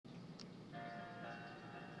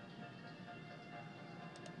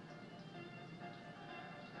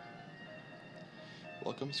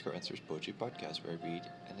Welcome to Scott Ransopher's Poetry Podcast, where I read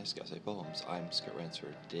and discuss my poems. I'm Scott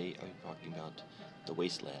Ransopher. Today I'll be talking about the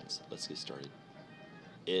Wastelands. Let's get started.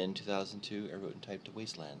 In 2002, I wrote and typed The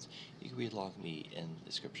Wastelands. You can read along with me in the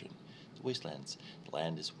description. The Wastelands. The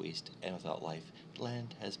land is waste and without life. The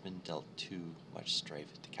land has been dealt too much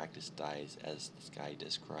strife. The cactus dies as the sky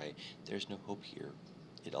does cry. There is no hope here.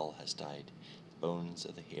 It all has died. The bones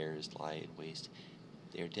of the hares lie in waste.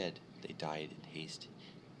 They are dead. They died in haste.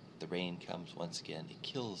 The rain comes once again. It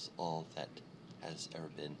kills all that has ever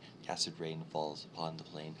been. The acid rain falls upon the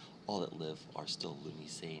plain. All that live are still looney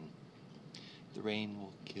sane. The rain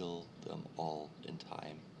will kill them all in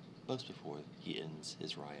time, most before he ends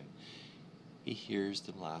his rhyme. He hears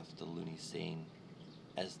them laugh, the looney sane,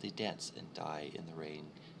 as they dance and die in the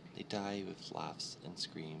rain. They die with laughs and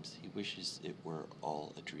screams. He wishes it were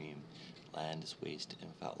all a dream. Land is waste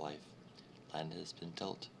and without life. Land has been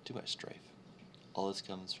dealt too much strife. All this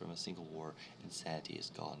comes from a single war, and sanity is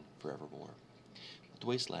gone forevermore. The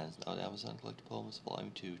Wastelands, now at Amazon Collected Poems,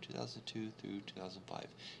 Volume 2, 2002 through 2005.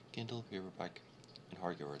 Kindle, paperback, and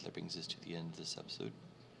hardcover. That brings us to the end of this episode.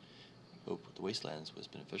 Hope The Wastelands was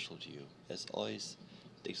beneficial to you. As always,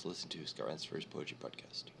 thanks for listening to Scott Ransopher's Poetry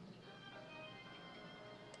Podcast.